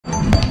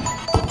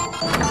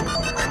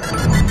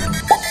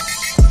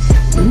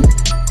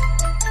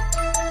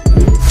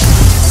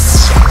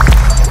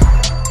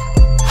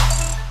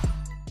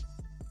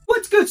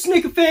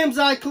Fams,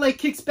 I collect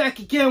kicks back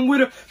again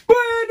with a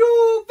brand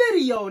new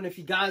video. And if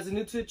you guys are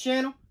new to the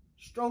channel,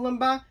 strolling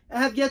by and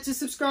have yet to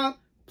subscribe,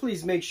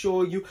 please make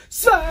sure you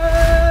smash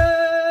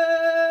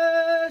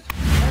that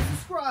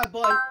subscribe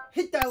button.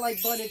 Hit that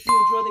like button if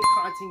you enjoy the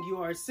content you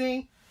are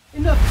seeing.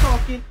 Enough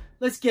talking,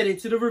 let's get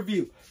into the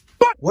review.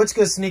 What's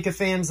good, sneaker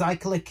fams? I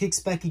collect kicks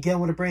back again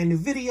with a brand new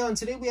video, and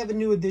today we have a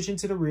new addition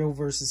to the real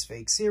versus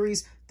fake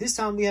series. This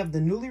time we have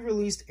the newly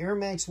released Air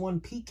Max 1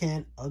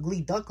 Pecan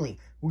Ugly Duckling.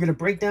 We're going to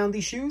break down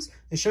these shoes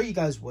and show you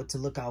guys what to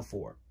look out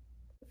for.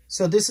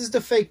 So this is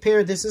the fake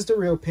pair, this is the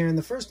real pair, and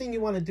the first thing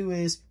you want to do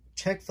is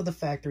check for the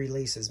factory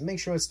laces. Make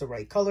sure it's the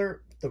right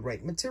color, the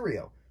right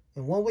material.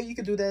 And one way you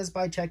can do that is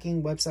by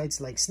checking websites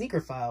like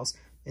Sneaker Files,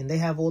 and they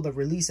have all the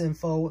release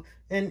info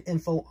and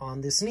info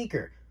on the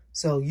sneaker.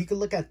 So you can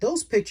look at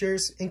those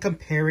pictures and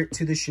compare it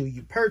to the shoe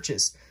you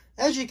purchased.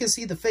 As you can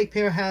see, the fake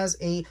pair has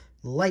a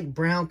light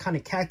brown kind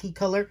of khaki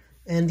color,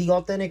 and the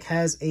authentic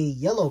has a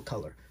yellow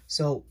color.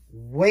 So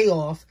way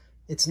off.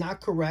 It's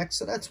not correct.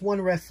 So that's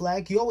one red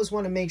flag. You always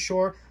want to make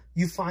sure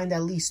you find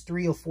at least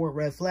 3 or 4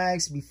 red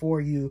flags before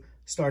you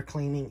start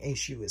claiming a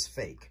shoe is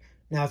fake.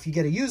 Now, if you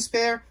get a used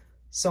pair,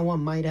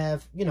 someone might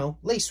have,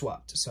 lace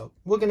swapped. So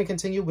we're going to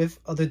continue with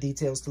other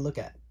details to look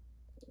at.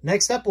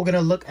 Next up, we're going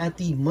to look at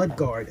the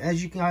mudguard.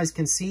 As you guys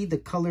can see, the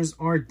colors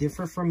are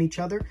different from each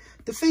other.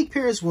 The fake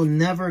pairs will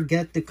never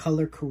get the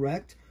color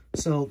correct,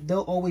 so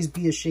they'll always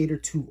be a shade or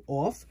two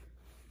off.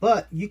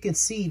 But you can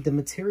see the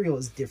material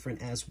is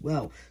different as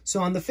well.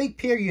 So on the fake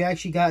pair, you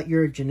actually got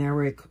your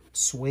generic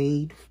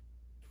suede.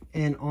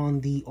 And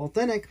on the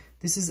authentic,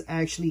 this is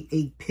actually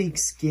a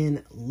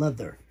pigskin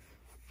leather.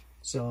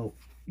 So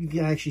you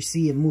can actually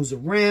see it moves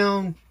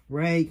around,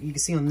 right? You can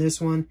see on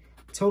this one,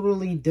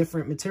 totally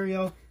different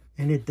material.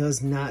 And it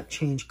does not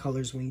change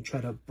colors when you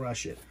try to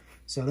brush it.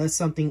 So that's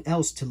something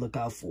else to look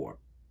out for.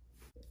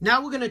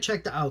 Now we're going to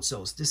check the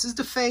outsoles. This is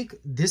the fake.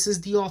 This is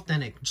the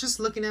authentic. Just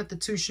looking at the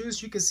two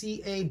shoes, you can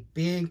see a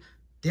big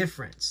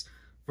difference,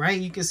 right?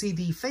 You can see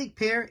the fake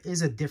pair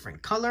is a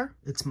different color.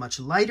 It's much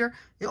lighter.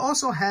 It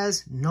also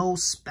has no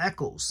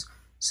speckles.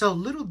 So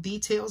little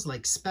details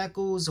like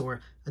speckles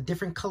or a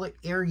different color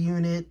air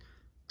unit,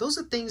 those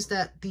are things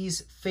that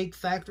these fake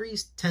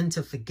factories tend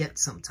to forget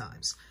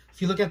sometimes.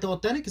 If you look at the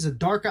authentic, it's a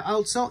darker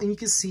outsole, and you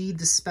can see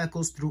the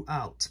speckles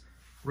throughout,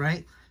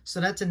 right?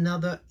 So that's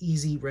another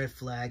easy red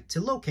flag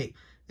to locate.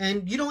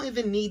 And you don't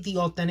even need the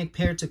authentic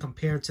pair to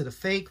compare to the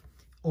fake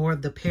or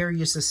the pair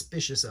you're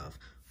suspicious of.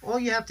 All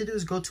you have to do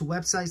is go to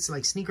websites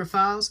like Sneaker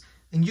Files,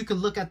 and you can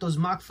look at those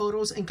mock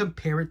photos and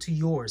compare it to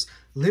yours.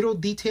 Little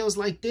details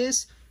like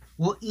this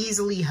will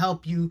easily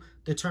help you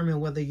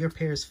determine whether your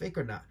pair is fake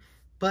or not.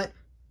 But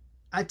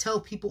I tell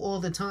people all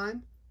the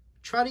time,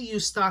 try to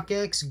use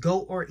StockX,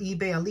 Go, or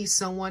eBay. At least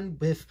someone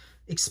with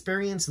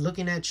experience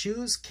looking at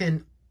shoes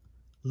can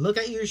look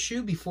at your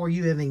shoe before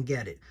you even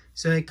get it.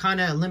 So it kind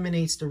of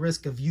eliminates the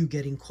risk of you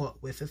getting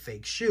caught with a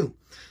fake shoe.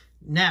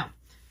 Now,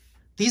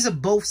 these are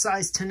both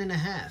size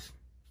 10.5.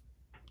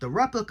 The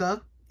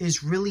replica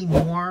is really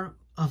more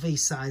of a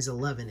size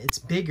 11. It's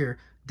bigger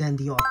than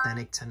the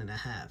authentic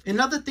 10.5.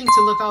 Another thing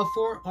to look out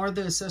for are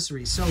the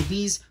accessories. So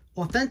these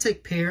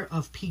authentic pair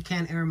of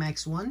Pecan Air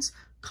Max 1s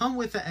come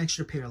with an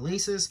extra pair of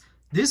laces.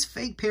 This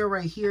fake pair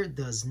right here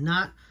does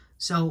not.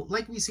 So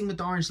like we see with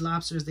the orange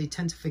lobsters, they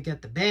tend to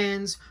forget the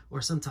bands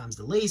or sometimes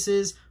the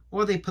laces,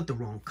 or they put the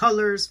wrong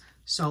colors.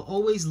 So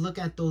always look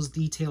at those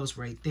details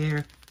right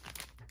there.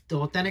 The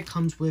authentic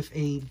comes with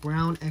a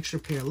brown extra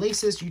pair of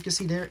laces. You can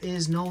see there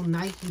is no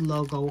Nike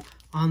logo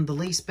on the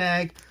lace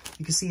bag.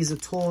 You can see it's a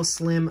tall,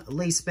 slim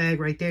lace bag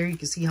right there. You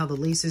can see how the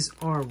laces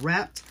are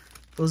wrapped.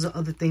 Those are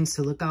other things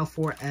to look out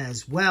for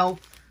as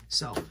well.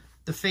 So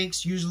the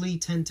fakes usually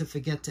tend to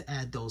forget to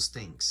add those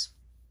things.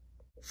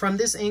 From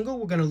this angle,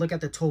 we're going to look at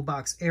the toe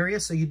box area.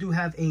 So you do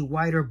have a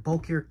wider,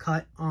 bulkier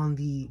cut on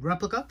the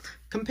replica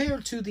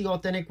compared to the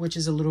authentic, which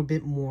is a little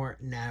bit more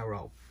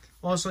narrow.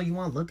 Also, you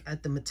want to look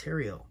at the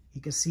material. You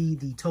can see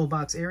the toe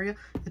box area.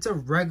 It's a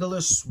regular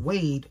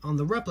suede on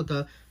the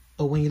replica,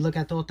 but when you look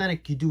at the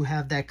authentic, you do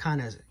have that kind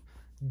of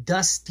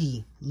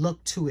dusty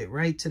look to it,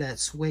 right? To that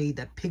suede,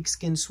 that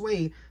pigskin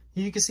suede.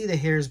 You can see the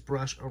hairs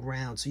brush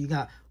around. So you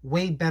got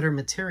way better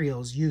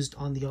materials used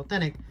on the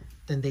authentic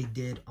than they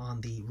did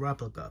on the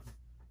replica.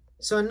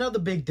 So another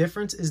big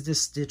difference is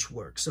this stitch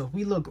work. So if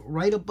we look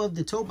right above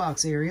the toe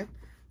box area,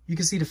 you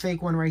can see the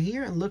fake one right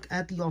here, and look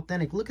at the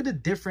authentic. Look at the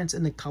difference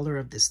in the color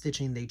of the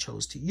stitching they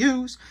chose to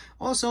use.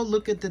 Also,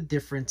 look at the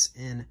difference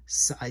in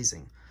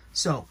sizing.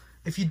 So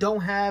if you don't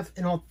have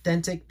an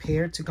authentic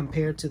pair to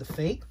compare to the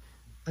fake,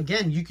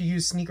 again, you could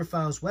use Sneaker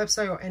Files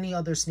website or any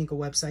other sneaker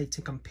website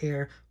to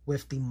compare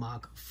with the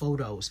mock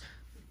photos.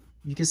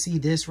 You can see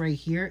this right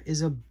here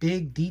is a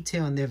big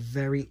detail, and they're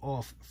very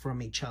off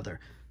from each other.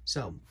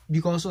 So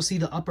you can also see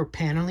the upper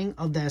paneling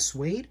of that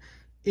suede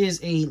is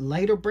a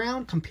lighter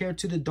brown compared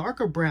to the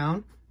darker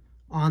brown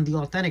on the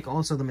authentic.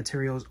 Also, the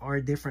materials are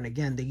different.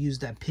 Again, they use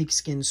that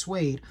pigskin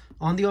suede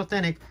on the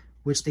authentic,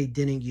 which they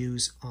didn't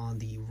use on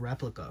the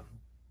replica.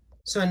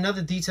 So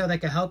another detail that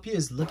can help you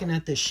is looking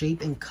at the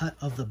shape and cut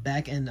of the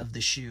back end of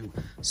the shoe.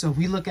 So if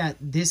we look at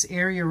this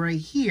area right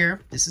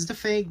here, this is the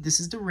fake, this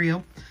is the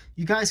real.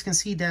 You guys can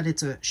see that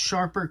it's a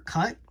sharper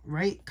cut,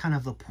 right? Kind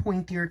of a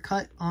pointier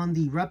cut on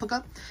the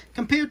replica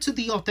compared to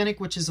the authentic,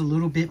 which is a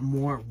little bit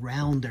more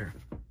rounder,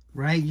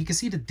 right? You can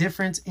see the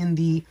difference in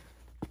the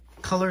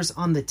colors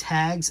on the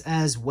tags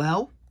as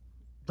well.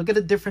 Look at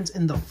the difference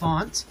in the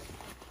font,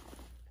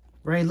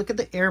 right? Look at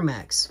the Air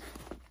Max.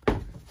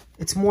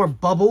 It's more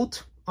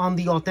bubbled on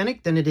the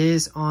authentic than it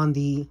is on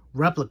the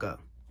replica.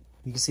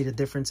 You can see the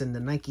difference in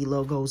the Nike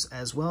logos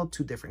as well,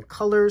 two different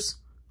colors.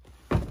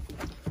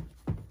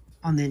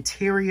 On the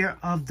interior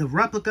of the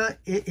replica,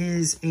 it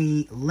is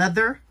a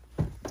leather,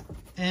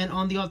 and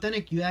on the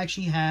authentic, you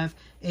actually have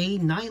a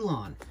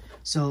nylon.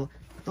 So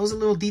those are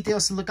little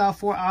details to look out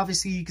for.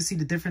 Obviously, you can see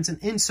the difference in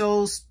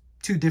insoles,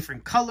 two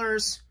different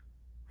colors,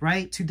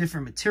 right? Two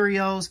different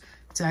materials.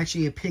 It's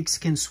actually a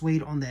pigskin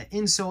suede on that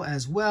insole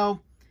as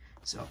well.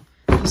 So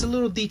these are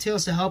little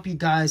details to help you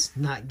guys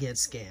not get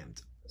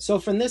scammed. So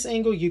from this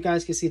angle, you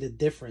guys can see the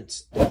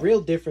difference, the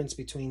real difference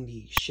between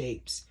the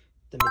shapes,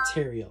 the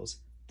materials,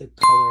 the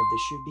color of the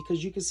shoe,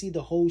 because you can see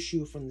the whole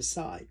shoe from the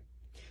side.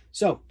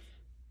 So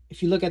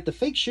if you look at the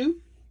fake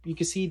shoe, you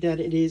can see that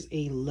it is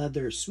a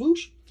leather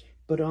swoosh,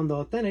 but on the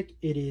authentic,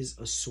 it is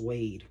a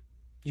suede.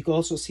 You can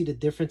also see the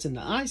difference in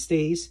the eye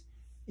stays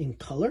in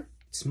color.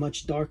 It's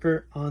much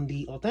darker on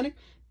the authentic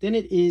than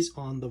it is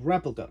on the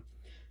replica.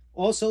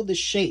 Also, the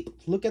shape.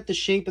 Look at the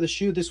shape of the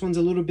shoe. This one's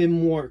a little bit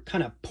more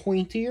kind of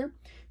pointier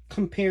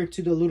compared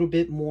to the little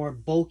bit more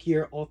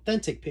bulkier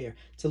authentic pair.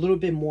 It's a little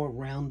bit more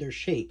rounder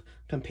shape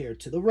compared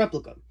to the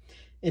replica.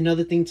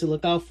 Another thing to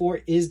look out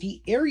for is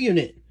the air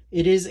unit.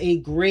 It is a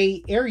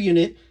gray air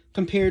unit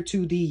compared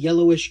to the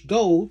yellowish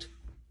gold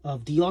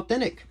of the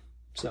authentic.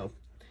 So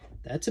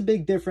that's a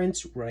big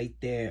difference right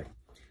there.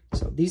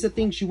 So these are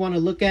things you want to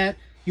look at.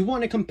 You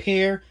want to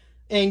compare,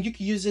 and you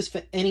can use this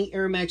for any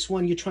Air Max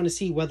 1 you're trying to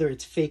see whether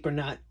it's fake or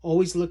not.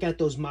 Always look at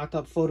those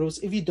mock-up photos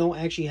if you don't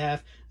actually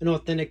have an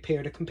authentic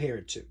pair to compare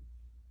it to.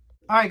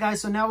 All right,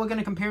 guys, so now we're going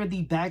to compare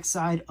the back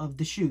side of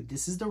the shoe.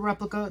 This is the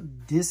replica.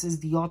 This is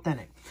the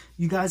authentic.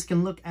 You guys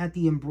can look at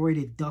the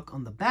embroidered duck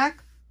on the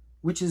back,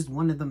 which is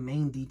one of the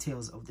main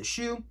details of the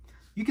shoe.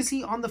 You can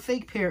see on the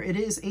fake pair, it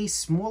is a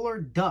smaller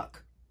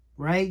duck,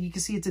 right? You can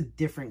see it's a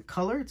different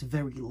color. It's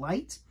very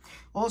light.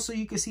 Also,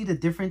 you can see the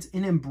difference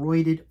in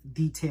embroidered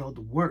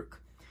detailed work.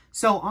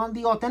 So on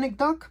the authentic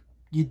duck,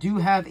 you do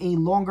have a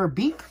longer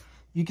beak.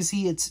 You can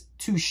see it's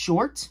too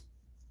short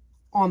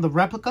on the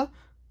replica.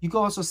 You can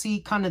also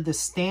see kind of the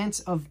stance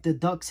of the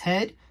duck's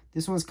head.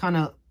 This one's kind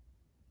of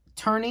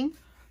turning,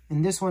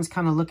 and this one's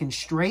kind of looking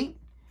straight.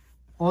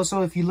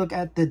 Also, if you look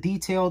at the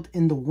detailed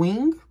in the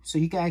wing, so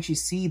you can actually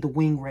see the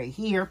wing right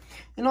here.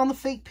 And on the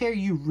fake pair,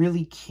 you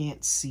really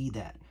can't see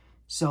that.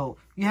 So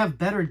you have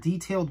better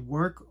detailed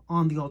work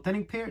on the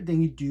authentic pair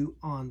than you do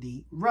on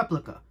the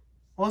replica.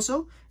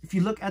 Also, if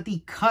you look at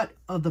the cut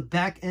of the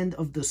back end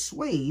of the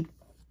suede,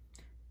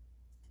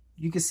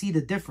 you can see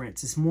the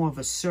difference. It's more of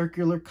a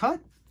circular cut.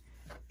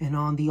 And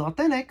on the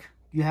authentic,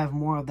 you have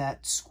more of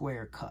that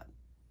square cut,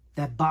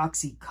 that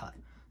boxy cut.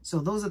 So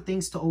those are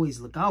things to always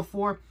look out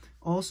for.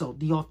 Also,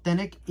 the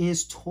authentic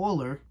is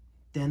taller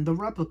than the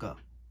replica,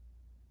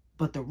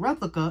 but the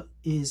replica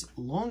is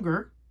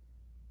longer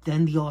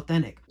than the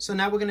authentic. So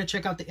now we're going to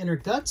check out the inner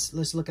guts.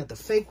 Let's look at the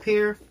fake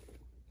pair.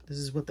 This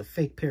is what the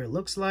fake pair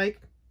looks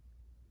like.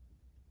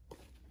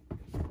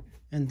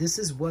 And this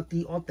is what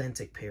the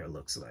authentic pair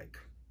looks like.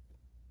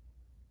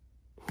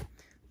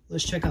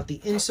 Let's check out the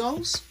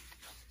insoles.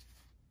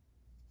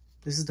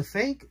 This is the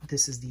fake.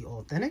 This is the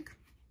authentic.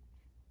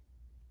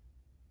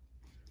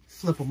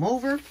 Flip them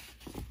over.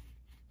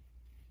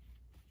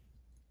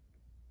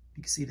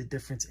 You can see the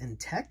difference in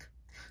tech.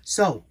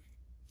 So,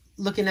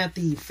 looking at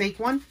the fake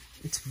one,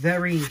 it's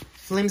very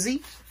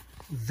flimsy,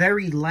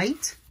 very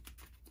light.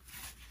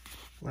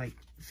 Like,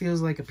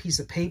 feels like a piece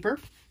of paper.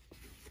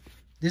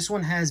 This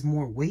one has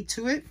more weight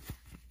to it.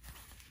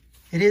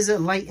 It is a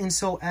light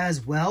insole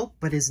as well,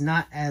 but it's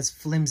not as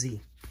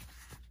flimsy.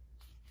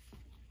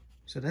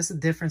 So that's the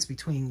difference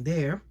between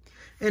there.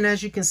 And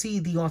as you can see,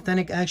 the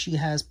authentic actually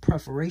has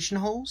perforation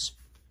holes.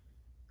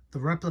 The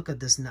replica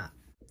does not.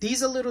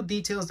 These are little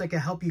details that can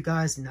help you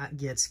guys not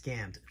get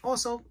scammed.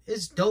 Also,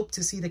 it's dope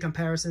to see the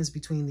comparisons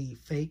between the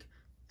fake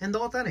and the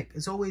authentic.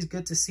 It's always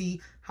good to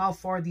see how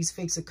far these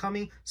fakes are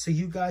coming so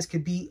you guys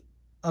could be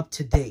up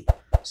to date.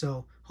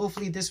 So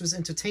hopefully this was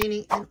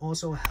entertaining and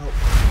also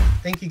helpful.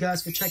 Thank you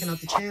guys for checking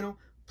out the channel.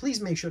 Please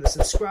make sure to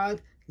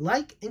subscribe,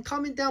 like, and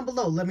comment down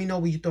below. Let me know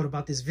what you thought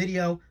about this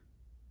video.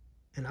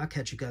 And I'll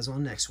catch you guys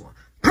on the next one.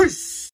 Peace!